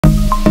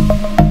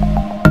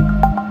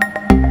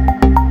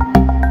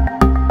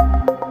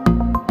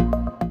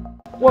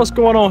What's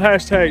going on?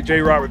 Hashtag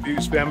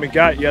JRideReviews family.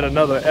 Got yet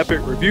another epic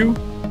review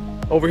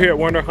over here at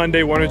Werner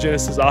Hyundai, Werner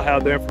Genesis. I'll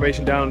have the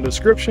information down in the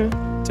description.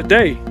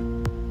 Today,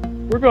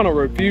 we're going to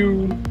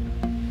review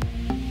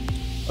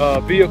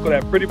a vehicle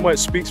that pretty much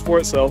speaks for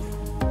itself.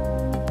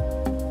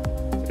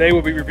 Today,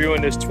 we'll be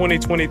reviewing this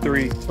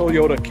 2023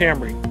 Toyota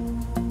Camry.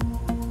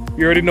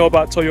 You already know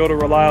about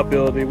Toyota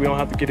reliability. We don't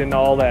have to get into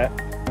all that.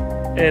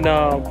 And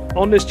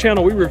on this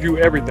channel, we review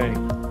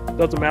everything.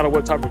 Doesn't matter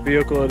what type of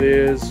vehicle it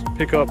is,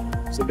 pickup,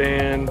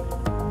 sedan,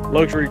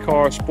 luxury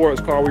car,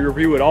 sports car, we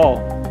review it all.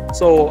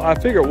 So I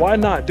figured, why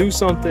not do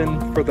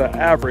something for the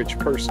average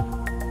person?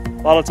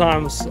 A lot of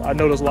times I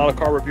notice a lot of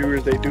car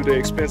reviewers, they do the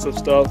expensive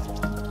stuff.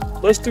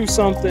 Let's do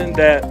something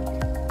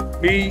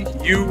that me,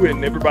 you,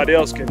 and everybody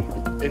else can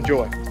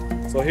enjoy.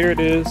 So here it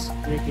is.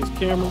 Here's this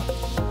camera.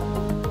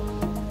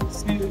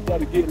 See, it's got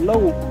to get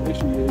low. There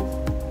she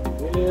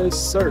is. Yes,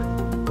 sir.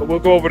 But we'll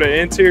go over the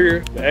interior,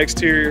 the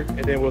exterior,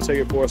 and then we'll take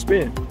it for a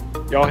spin.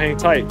 Y'all hang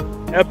tight.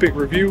 Epic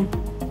review.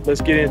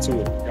 Let's get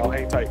into it. Y'all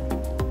hang tight.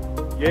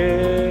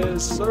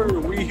 Yes, sir.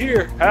 We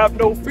here. Have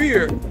no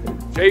fear.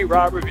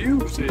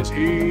 JRideReviews is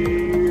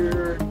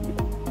here.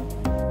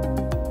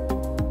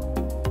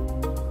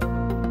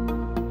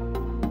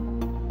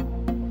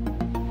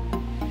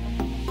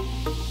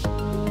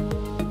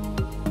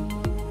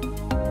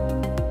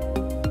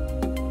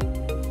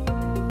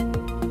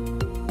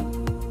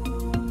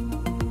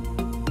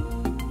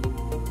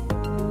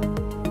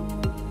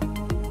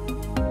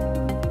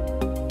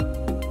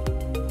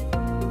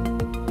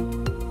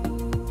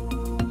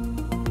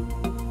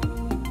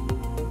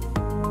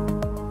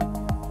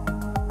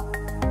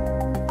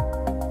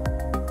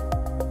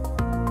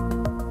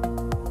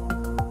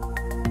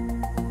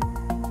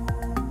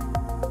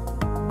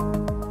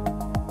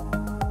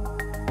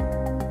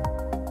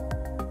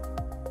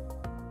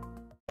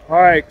 All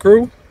right,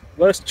 crew,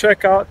 let's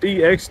check out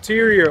the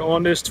exterior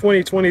on this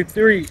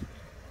 2023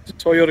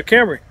 Toyota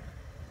Camry.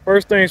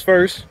 First things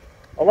first,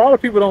 a lot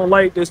of people don't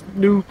like this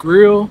new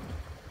grille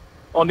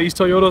on these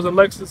Toyotas and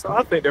Lexus.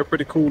 I think they're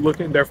pretty cool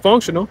looking. They're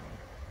functional.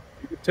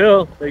 You can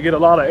tell they get a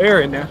lot of air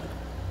in there.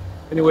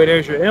 Anyway,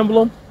 there's your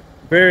emblem.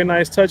 Very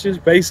nice touches,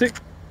 basic.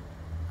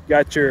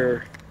 Got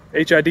your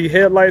HID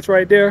headlights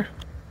right there.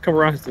 Come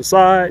around to the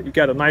side. You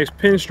got a nice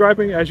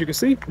pinstriping, as you can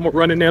see. I'm gonna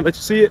run in there and let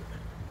you see it.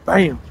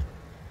 Bam.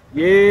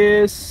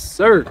 Yes,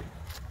 sir.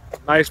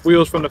 Nice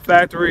wheels from the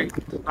factory.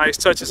 Nice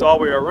touches all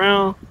the way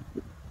around.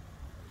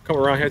 Come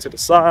around here to the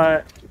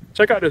side.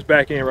 Check out this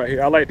back end right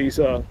here. I like these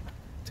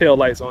tail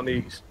lights on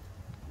these.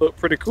 Look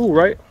pretty cool,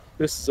 right?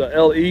 This is a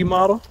LE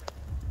model.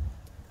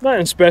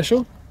 Nothing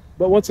special,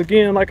 but once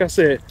again, like I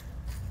said,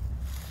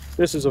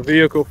 this is a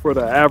vehicle for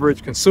the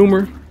average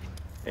consumer.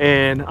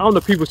 And I'm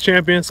the people's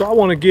champion, so I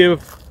want to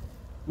give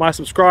my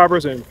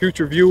subscribers and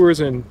future viewers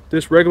and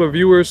just regular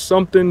viewers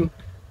something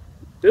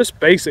just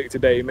basic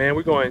today, man.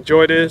 We're gonna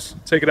enjoy this,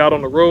 take it out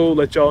on the road,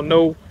 let y'all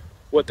know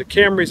what the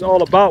Camry's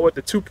all about with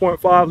the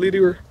 2.5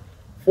 liter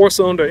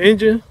 4-cylinder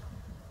engine,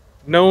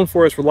 known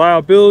for its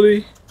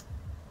reliability.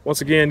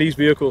 Once again, these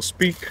vehicles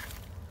speak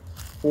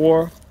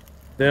for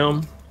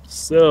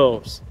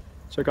themselves.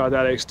 Check out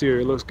that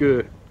exterior, it looks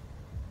good,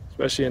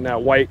 especially in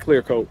that white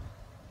clear coat.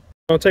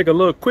 I'm gonna take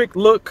a quick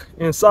look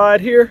inside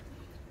here.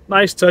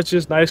 Nice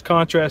touches, nice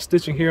contrast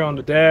stitching here on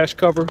the dash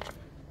cover.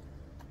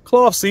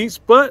 Cloth seats,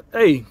 but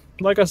hey,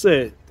 like I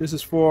said, this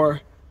is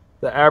for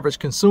the average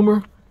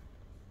consumer.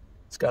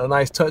 It's got a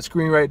nice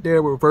touchscreen right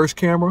there with reverse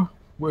camera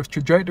with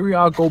trajectory.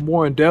 I'll go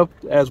more in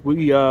depth as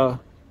we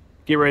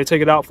get ready to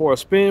take it out for a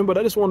spin, but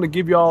I just wanted to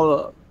give y'all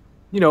a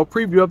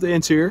preview of the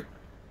interior.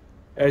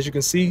 As you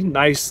can see,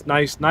 nice.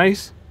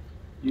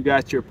 You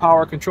got your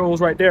power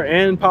controls right there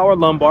and power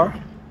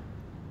lumbar,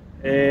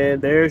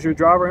 and there's your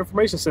driver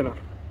information center.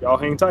 Y'all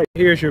hang tight.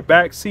 Here's your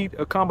back seat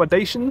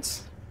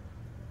accommodations.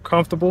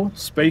 Comfortable,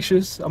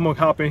 spacious. I'm gonna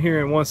hop in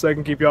here in 1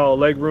 second, give y'all a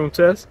leg room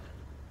test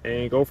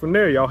and go from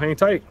there. Y'all hang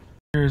tight.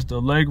 Here's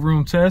the leg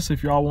room test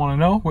if y'all want to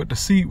know, with the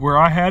seat where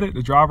I had it,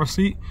 the driver's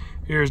seat.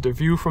 Here's the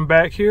view from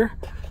back here.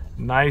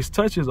 Nice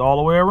touches all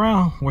the way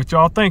around. What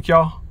y'all think,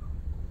 y'all?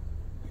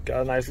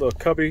 Got a nice little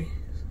cubby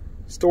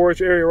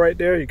storage area right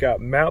there. You got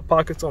map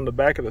pockets on the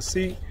back of the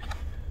seat.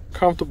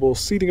 Comfortable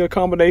seating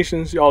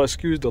accommodations. Y'all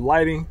excuse the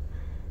lighting,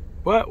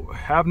 but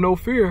have no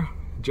fear,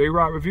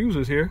 JRideReviews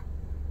is here.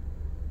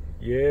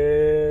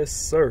 Yes,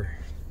 sir.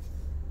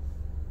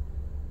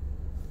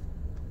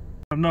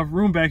 Enough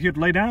room back here to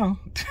lay down.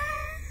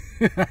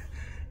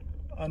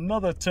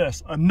 Another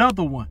test,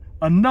 another one.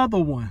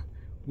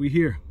 We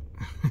here.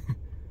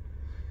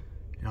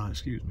 Y'all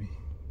excuse me.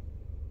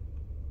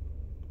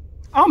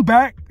 I'm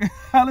back.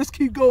 Let's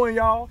keep going,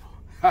 y'all.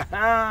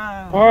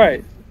 All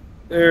right,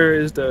 there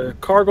is the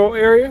cargo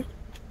area.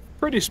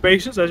 Pretty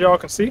spacious, as y'all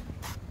can see.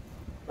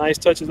 Nice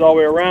touches all the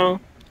way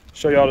around.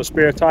 Show y'all the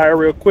spare tire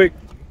real quick.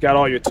 Got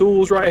all your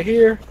tools right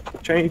here.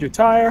 Change your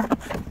tire.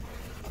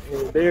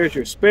 And there's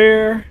your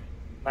spare.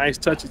 Nice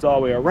touches all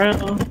the way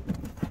around.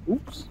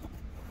 Oops.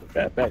 Put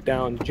that back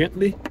down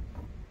gently.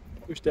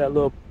 Push that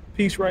little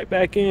piece right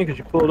back in because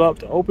you pull it up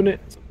to open it.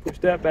 So push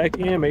that back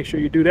in. Make sure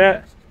you do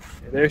that.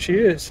 And there she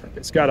is.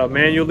 It's got a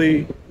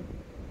manually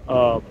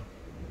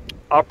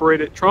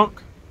operated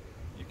trunk.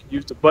 You can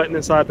use the button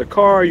inside the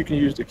car. You can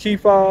use the key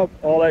fob,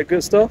 all that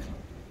good stuff.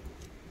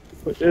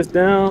 Put this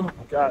down.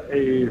 Got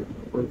a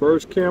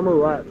reverse camera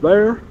right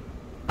there.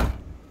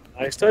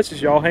 Nice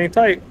touches, y'all. Hang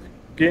tight.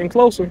 Getting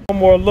closer. One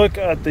more look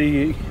at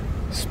the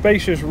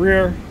spacious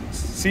rear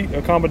seat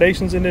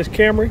accommodations in this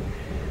Camry.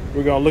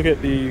 We're gonna look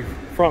at the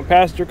front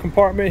passenger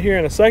compartment here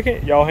in a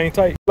second. Y'all hang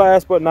tight.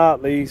 Last but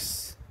not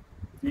least,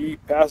 the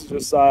passenger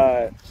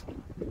side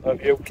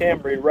of your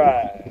Camry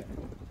ride.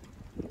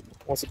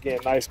 Once again,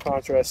 nice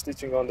contrast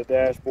stitching on the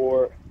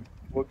dashboard.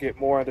 We'll get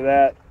more into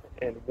that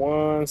in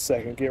 1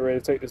 second. Get ready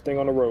to take this thing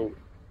on the road.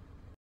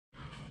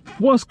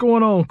 What's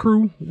going on,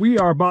 crew? We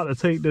are about to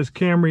take this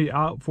Camry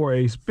out for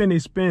a spin.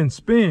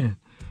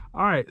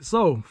 All right,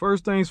 so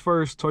first things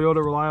first,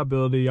 Toyota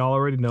reliability, y'all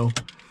already know.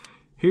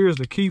 Here's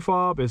the key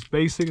fob. It's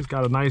basic. It's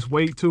got a nice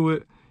weight to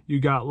it. You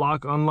got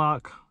lock,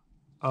 unlock.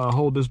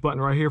 Hold this button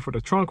right here for the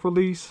trunk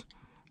release,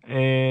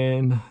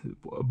 and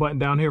a button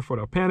down here for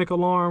the panic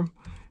alarm.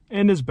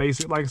 And it's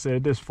basic. Like I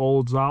said, this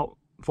folds out,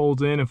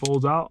 folds in and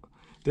folds out.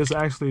 This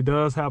actually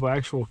does have an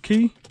actual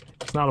key.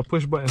 It's not a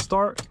push button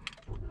start.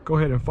 Go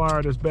ahead and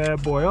fire this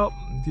bad boy up,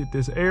 get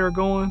this air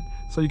going.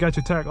 So you got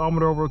your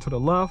tachometer over to the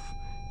left.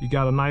 You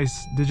got a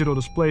nice digital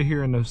display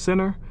here in the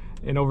center,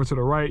 and over to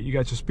the right, you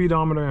got your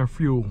speedometer and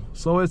fuel.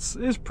 So it's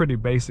pretty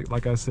basic,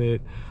 like I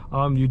said.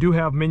 You do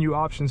have menu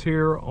options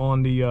here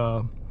on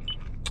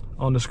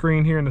the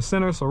screen here in the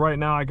center. So right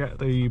now I got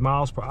the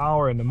miles per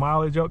hour and the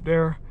mileage up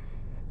there.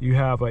 You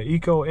have an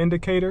eco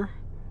indicator.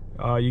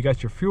 You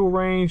got your fuel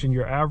range and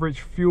your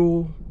average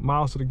fuel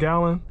miles to the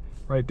gallon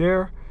right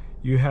there.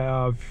 You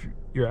have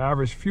your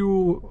average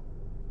fuel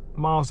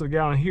miles to the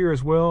gallon here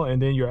as well,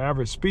 and then your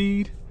average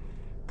speed.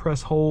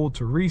 Press hold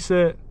to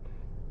reset.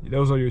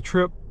 Those are your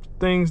trip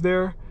things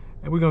there.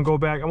 And we're gonna go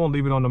back. I'm gonna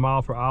leave it on the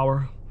mile per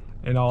hour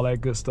and all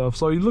that good stuff.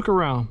 So you look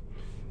around,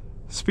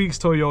 speaks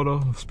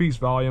Toyota, speaks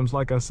volumes.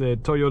 Like I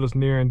said, Toyota's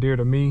near and dear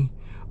to me.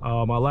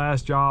 My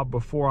last job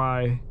before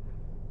I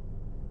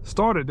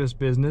started this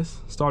business,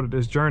 started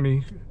this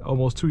journey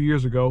almost 2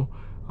 years ago,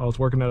 I was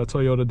working at a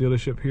Toyota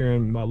dealership here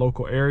in my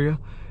local area.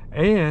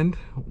 And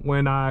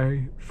when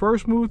I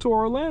first moved to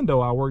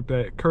Orlando, I worked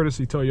at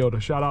Courtesy Toyota.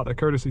 Shout out to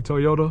Courtesy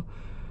Toyota.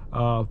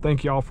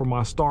 Thank y'all for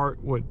my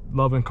start with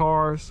loving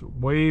cars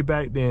way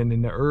back then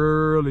in the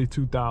early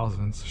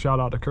 2000s. Shout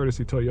out to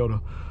Courtesy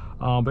Toyota.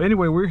 But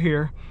anyway, we're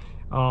here.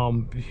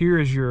 Here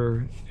is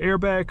your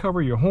airbag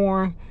cover, your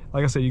horn.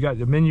 Like I said, you got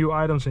your menu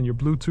items and your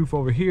Bluetooth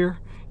over here.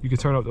 You can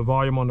turn up the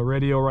volume on the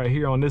radio right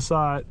here on this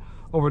side.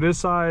 Over this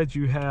side,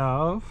 you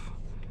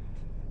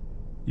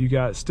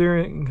got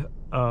steering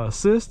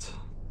assist,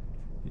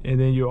 and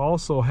then you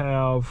also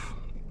have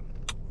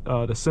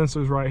the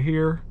sensors right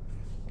here.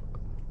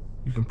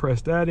 You can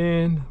press that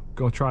in.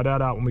 Gonna try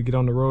that out when we get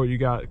on the road. You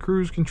got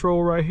cruise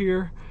control right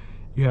here.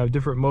 You have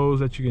different modes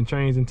that you can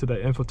change into the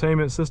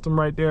infotainment system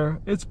right there.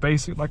 It's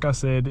basic, like I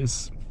said,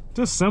 it's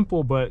just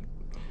simple, but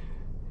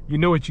you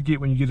know what you get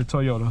when you get a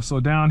Toyota. So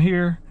down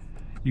here,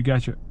 you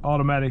got your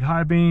automatic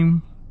high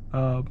beam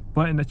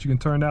button that you can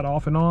turn that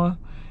off and on.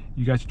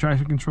 You got your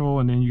traction control,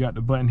 and then you got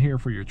the button here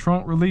for your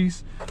trunk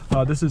release.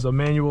 This is a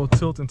manual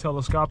tilt and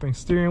telescoping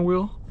steering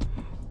wheel.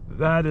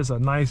 That is a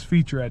nice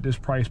feature at this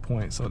price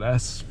point, so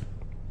that's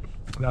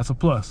a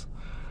plus.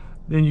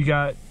 Then you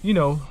got,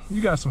 you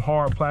got some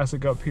hard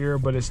plastic up here,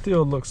 but it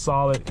still looks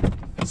solid.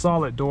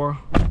 Solid door,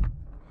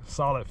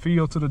 solid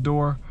feel to the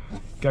door.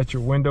 Got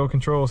your window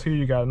controls here.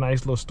 You got a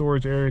nice little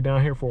storage area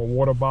down here for a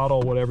water bottle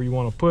or whatever you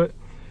want to put.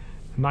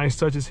 Nice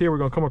touches here. We're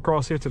gonna come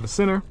across here to the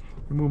center.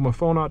 Move my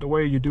phone out the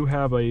way. You do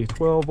have a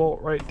 12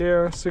 volt right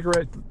there,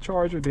 cigarette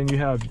charger. Then you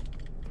have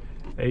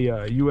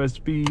a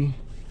USB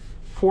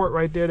port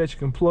right there that you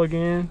can plug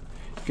in.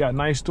 You got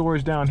nice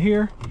storage down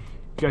here.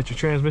 You got your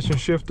transmission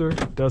shifter.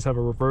 It does have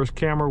a reverse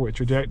camera with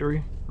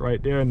trajectory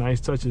right there.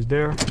 Nice touches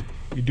there.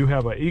 You do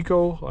have an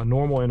eco, a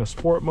normal, and a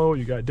sport mode.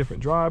 You got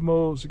different drive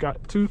modes. You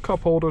got 2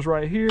 cup holders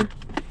right here.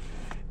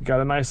 You got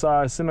a nice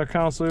size center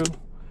console,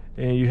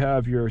 and you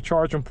have your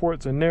charging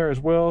ports in there as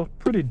well.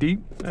 Pretty deep,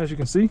 as you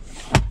can see.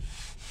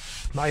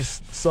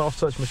 Nice soft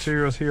touch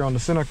materials here on the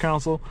center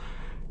console.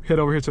 Head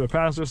over here to the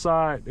passenger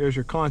side. There's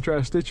your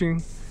contrast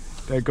stitching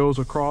that goes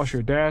across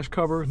your dash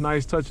cover.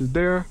 Nice touches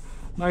there.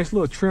 Nice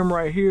little trim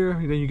right here.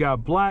 And then you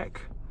got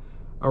black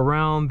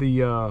around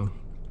the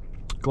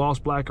gloss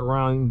black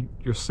around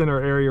your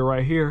center area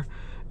right here.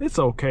 It's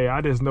okay.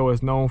 I just know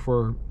it's known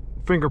for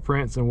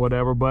fingerprints and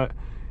whatever, but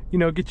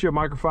get your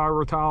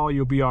microfiber towel,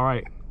 you'll be all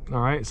right. All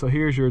right, so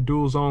here's your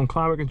dual zone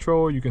climate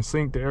control. You can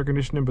sync the air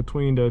conditioning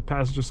between the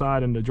passenger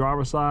side and the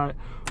driver's side,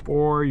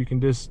 or you can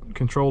just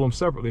control them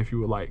separately if you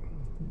would like.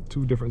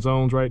 2 different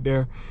zones right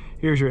there.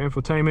 Here's your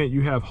infotainment.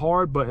 You have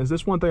hard buttons.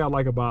 That's one thing I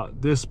like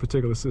about this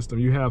particular system.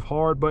 You have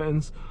hard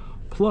buttons,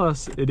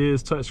 plus it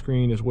is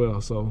touchscreen as well.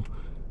 So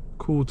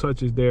cool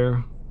touches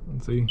there.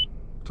 Let's see,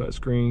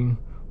 touchscreen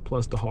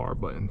plus the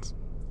hard buttons.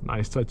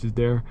 Nice touches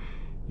there.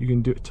 You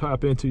can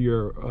tap into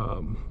your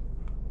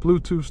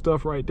Bluetooth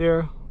stuff right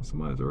there.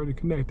 Somebody's already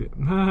connected.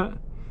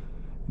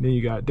 Then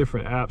you got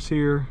different apps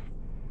here.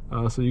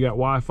 So you got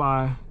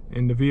Wi-Fi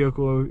in the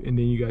vehicle, and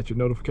then you got your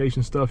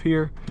notification stuff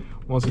here.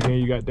 Once again,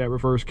 you got that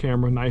reverse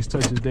camera, nice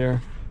touches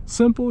there.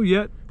 Simple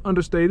yet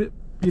understated.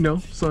 You know,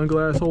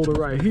 sunglass holder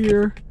right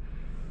here,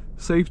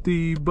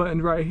 safety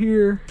button right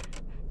here.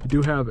 You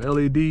do have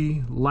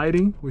LED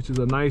lighting, which is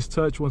a nice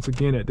touch. Once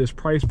again, at this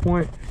price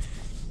point,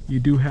 you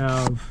do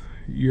have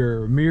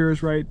your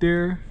mirrors right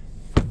there.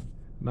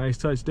 Nice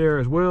touch there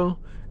as well.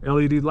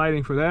 LED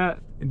lighting for that.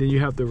 And then you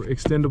have the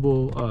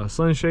extendable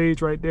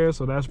sunshades right there,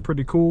 so that's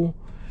pretty cool.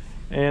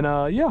 And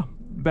yeah,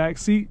 back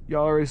seat,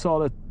 y'all already saw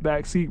the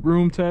back seat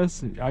room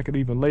test. I could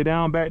even lay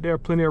down back there,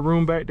 plenty of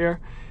room back there.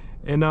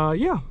 And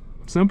yeah,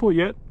 simple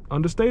yet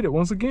understated.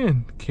 Once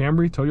again,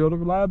 Camry Toyota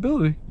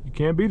reliability, you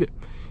can't beat it.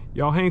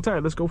 Y'all hang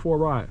tight, let's go for a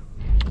ride.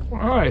 All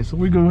right, so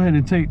we go ahead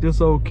and take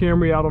this old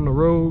Camry out on the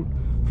road.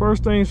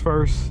 First things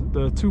first,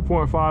 the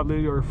 2.5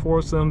 liter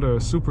 4-cylinder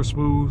is super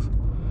smooth.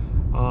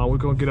 We're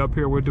gonna get up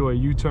here, we'll do a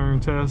U-turn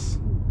test,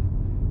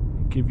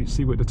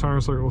 see what the turn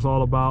circle is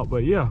all about.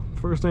 But yeah,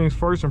 first things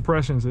first,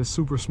 impressions is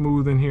super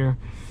smooth in here.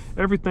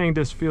 Everything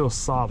just feels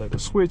solid. The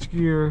switch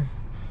gear,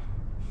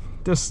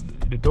 just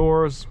the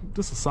doors,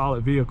 just a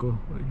solid vehicle.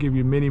 It'll give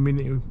you many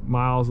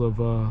miles of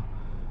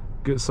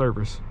good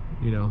service.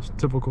 You know,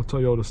 typical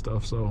Toyota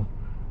stuff, so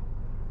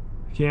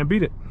can't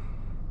beat it.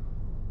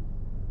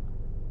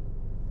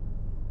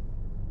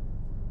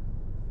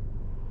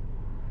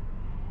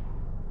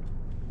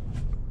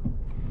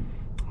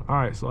 All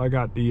right, so I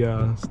got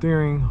the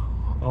steering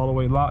all the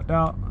way locked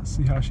out. Let's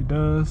see how she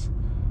does.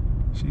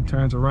 She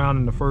turns around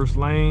in the first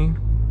lane.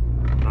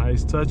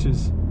 Nice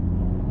touches.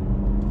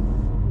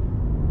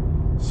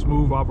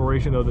 Smooth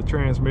operation of the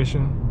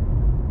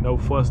transmission. No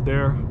fuss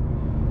there.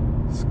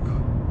 It's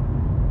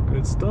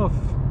good stuff.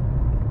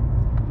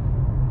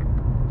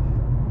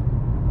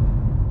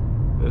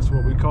 That's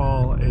what we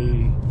call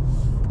a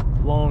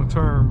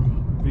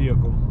long-term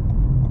vehicle.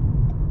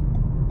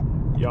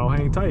 Y'all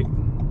hang tight.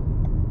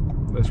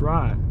 Let's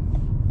ride.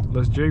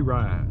 Let's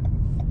J-ride.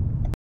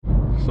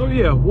 So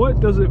yeah, what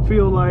does it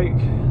feel like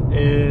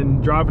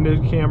in driving this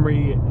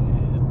Camry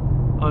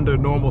under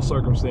normal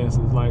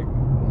circumstances, like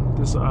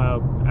this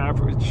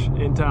average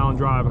in-town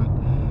driving?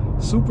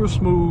 Super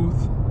smooth.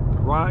 The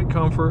ride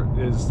comfort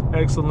is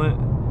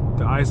excellent.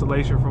 The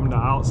isolation from the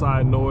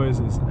outside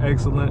noise is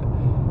excellent.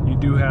 You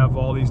do have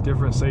all these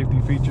different safety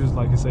features.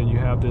 Like I said, you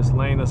have this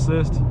lane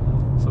assist,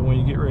 so when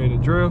you get ready to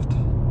drift,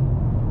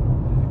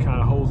 it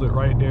kind of holds it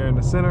right there in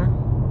the center,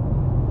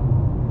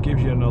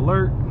 gives you an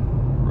alert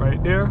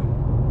right there,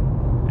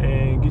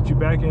 and get you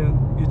back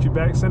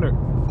centered.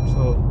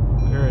 So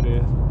there it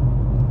is.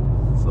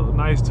 So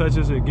nice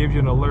touches. It gives you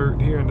an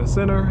alert here in the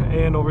center,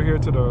 and over here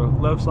to the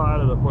left side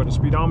of where the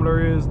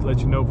speedometer is, let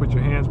you know, put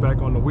your hands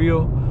back on the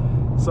wheel.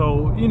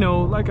 So, you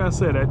know, like I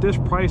said, at this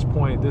price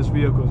point, this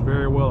vehicle is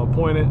very well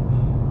appointed.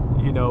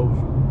 You know,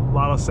 a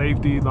lot of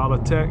safety, a lot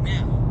of tech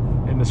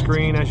in the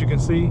screen, as you can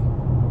see,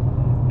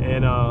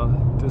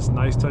 and just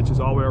nice touches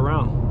all the way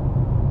around.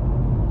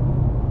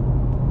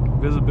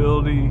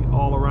 Visibility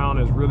all around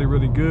is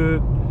really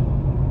good.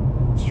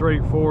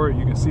 Straightforward.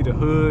 You can see the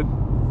hood,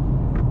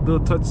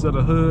 little touches of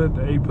the hood.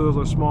 The A pillars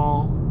are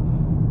small.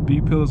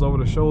 B pillars over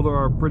the shoulder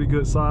are pretty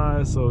good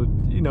size. So,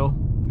 you know,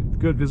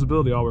 good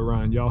visibility all the way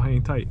around. Y'all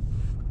hang tight.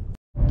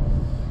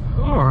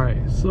 All right,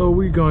 so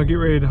we're gonna get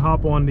ready to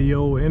hop on the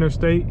old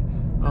interstate.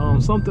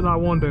 Something I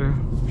wanted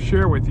to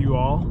share with you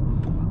all.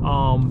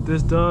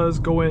 This does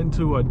go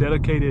into a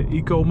dedicated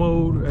eco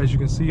mode, as you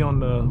can see on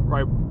the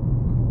right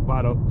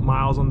by the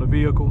miles on the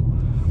vehicle.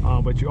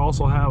 But you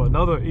also have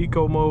another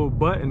eco mode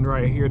button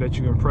right here that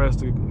you can press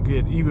to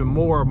get even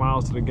more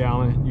miles to the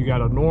gallon. You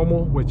got a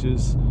normal, which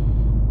is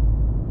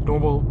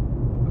normal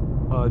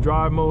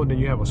drive mode, and then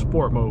you have a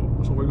sport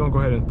mode. So we're gonna go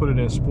ahead and put it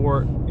in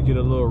sport. You get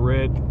a little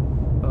red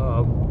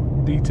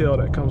detail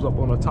that comes up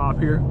on the top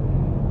here,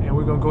 and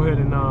we're gonna go ahead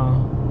and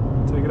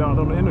take it out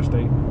on the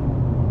interstate.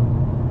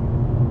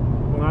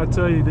 When I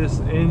tell you this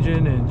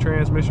engine and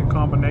transmission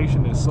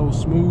combination is so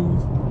smooth,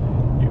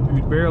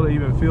 you barely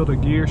even feel the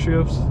gear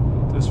shifts.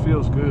 This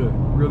feels good.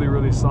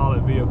 Really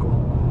solid vehicle.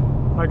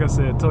 Like I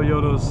said,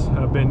 Toyotas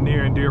have been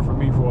near and dear for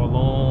me for a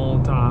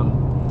long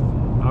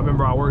time. I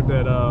remember I worked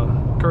at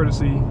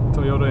Courtesy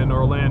Toyota in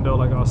Orlando,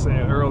 like I was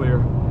saying earlier,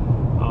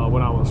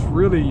 when I was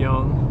really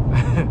young.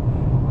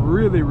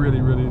 really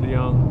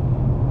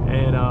young,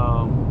 and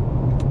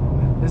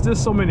there's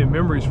just so many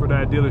memories for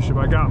that dealership.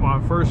 I got my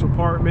first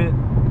apartment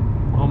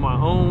on my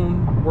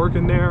own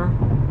working there.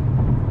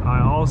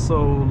 I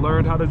also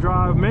learned how to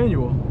drive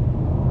manual.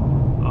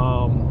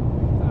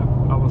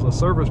 I was a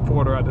service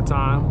porter at the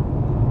time,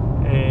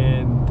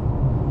 and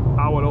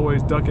I would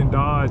always duck and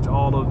dodge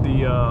all of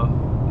the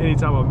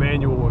anytime a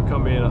manual would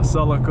come in, a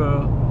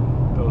Celica,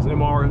 those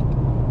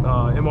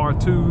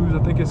MR2s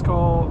I think it's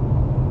called.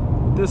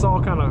 This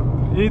all kind of,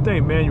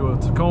 anything manual.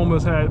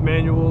 Tacomas had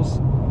manuals,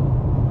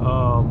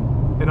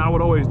 and I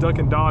would always duck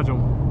and dodge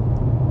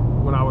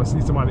them when I would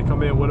see somebody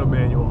come in with a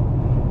manual.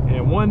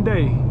 And one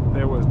day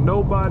there was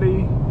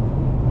nobody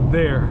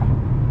there.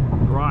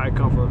 The ride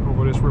comfort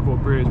over this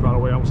rippled bridge, by the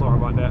way, I'm sorry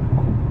about that.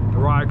 The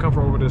ride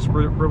comfort over this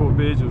rippled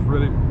bridge is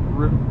really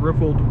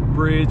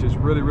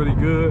really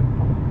good.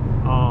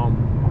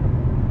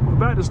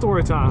 Back to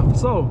story time.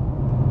 So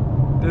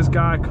this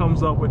guy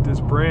comes up with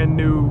this brand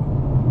new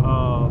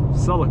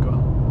Celica.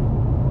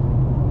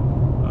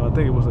 I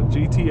think it was a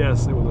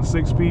GTS. It was a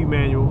 6-speed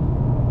manual,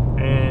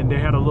 and they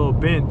had a little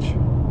bench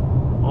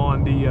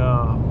on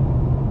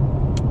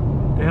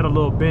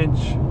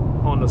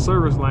the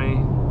service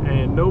lane,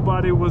 and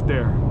nobody was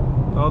there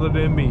other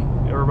than me.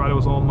 Everybody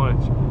was on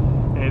lunch,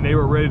 and they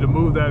were ready to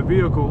move that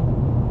vehicle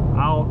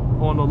out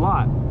on the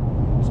lot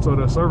so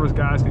the service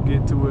guys could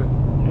get to it.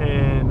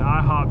 And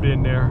I hopped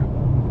in there,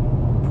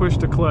 pushed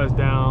the clutch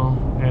down,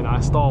 and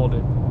I stalled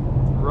it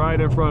right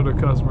in front of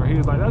the customer. He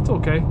was like, "That's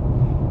okay,"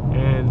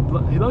 and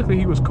luckily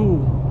he was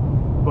cool.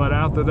 But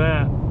after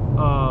that,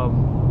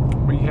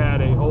 we had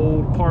an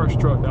old parts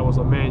truck that was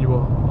a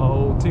manual, an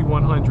old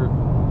T100,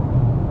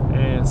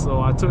 and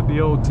so I took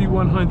the old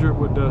T100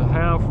 with the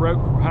half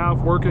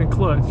working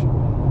clutch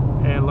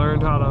and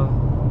learned how to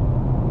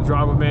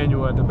drive a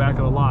manual at the back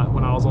of the lot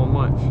when I was on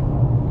lunch.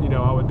 You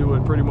know, I would do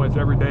it pretty much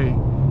every day.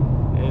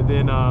 And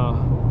then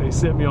they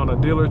sent me on a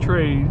dealer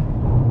trade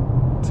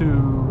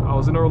I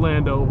was in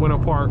Orlando, Winter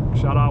Park,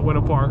 shout out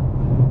Winter Park,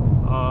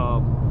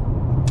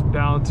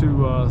 down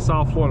to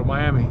South Florida,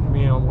 Miami,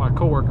 me and my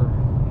coworker.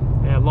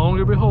 And long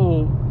and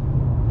behold,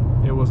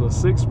 it was a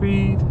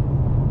 6-speed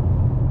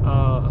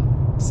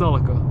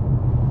Celica.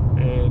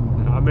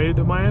 And I made it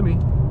to Miami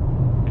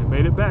and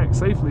made it back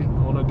safely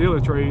on a dealer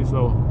trade.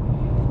 So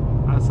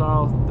that's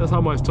how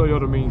much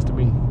Toyota means to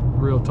me,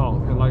 real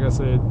talk. And like I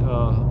said,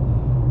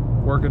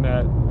 working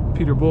at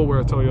Peter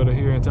Bulwer Toyota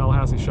here in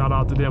Tallahassee, shout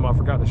out to them. I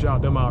forgot to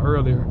shout them out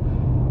earlier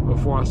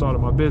before I started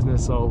my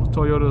business. So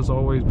Toyota's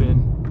always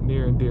been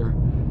near and dear.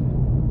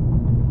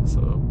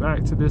 So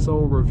back to this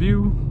old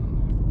review,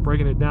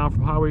 breaking it down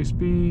from highway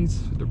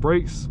speeds, the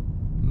brakes,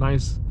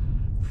 nice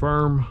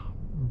firm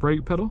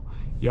brake pedal.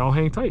 Y'all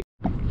hang tight.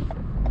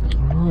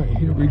 All right,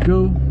 here we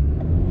go.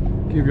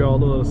 Give y'all a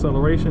little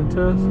acceleration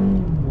test.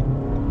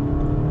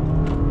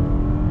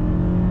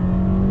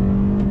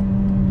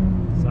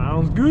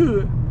 Sounds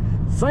good.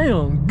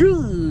 Sound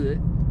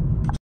good.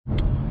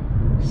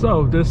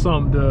 So there's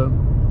something to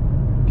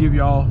give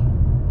y'all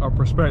a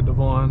perspective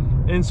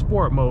on in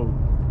sport mode.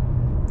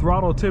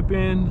 Throttle tip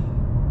in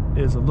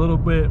is a little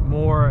bit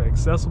more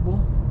accessible,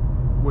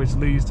 which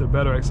leads to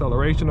better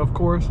acceleration, of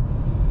course.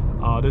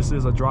 This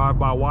is a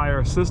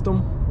drive-by-wire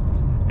system,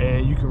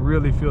 and you can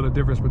really feel the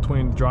difference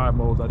between the drive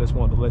modes. I just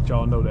wanted to let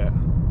y'all know that.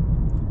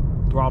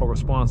 Throttle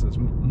response is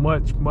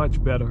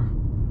much better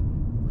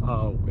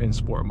in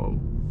sport mode.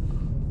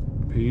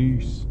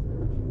 Peace.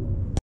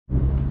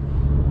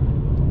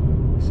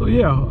 So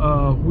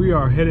yeah, we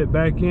are headed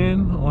back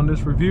in on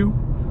this review.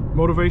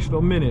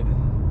 Motivational minute.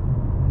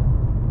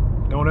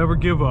 Don't ever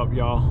give up,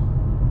 y'all.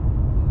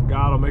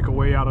 God will make a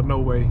way out of no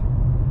way.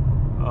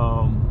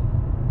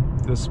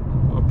 Just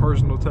a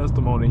personal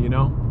testimony, you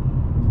know.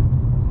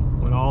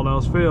 When all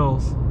else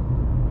fails,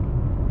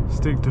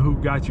 stick to who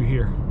got you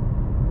here.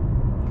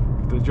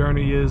 The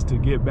journey is to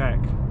get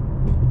back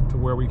to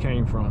where we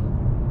came from.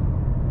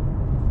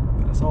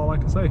 That's all I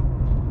can say.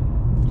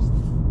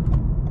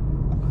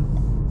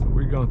 So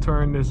we're gonna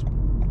turn this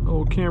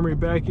old Camry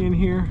back in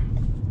here,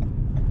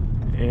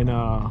 and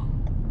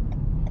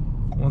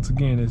once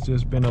again, it's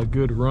just been a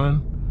good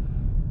run.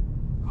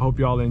 Hope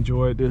y'all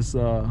enjoyed this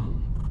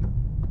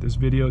this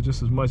video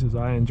just as much as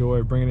I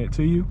enjoyed bringing it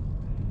to you.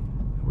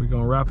 We're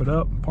gonna wrap it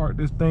up, park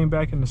this thing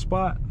back in the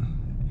spot,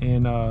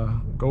 and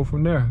go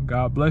from there.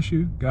 God bless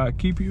you, God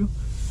keep you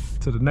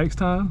till the next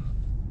time,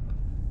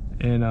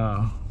 and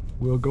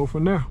we'll go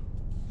from there.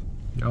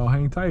 Y'all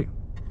hang tight.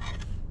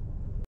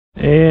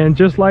 And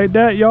just like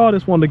that, y'all,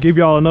 just wanted to give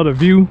y'all another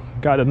view.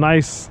 Got a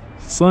nice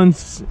sun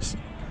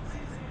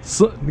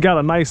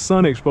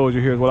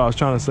exposure here is what I was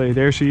trying to say.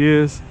 There she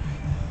is,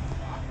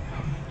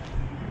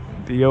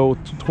 the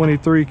old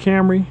 23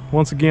 Camry.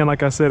 Once again,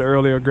 like I said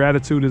earlier,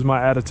 gratitude is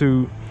my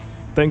attitude.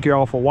 Thank you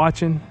all for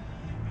watching,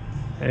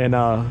 and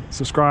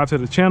subscribe to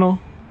the channel.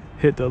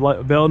 Hit the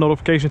bell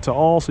notification to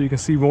all so you can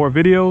see more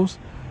videos.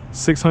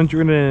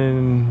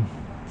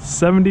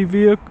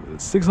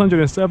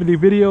 670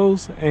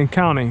 videos and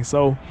counting.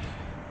 So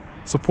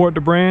support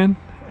the brand,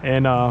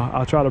 and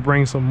I'll try to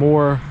bring some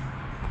more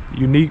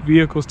unique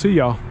vehicles to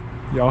y'all.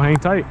 Y'all hang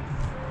tight.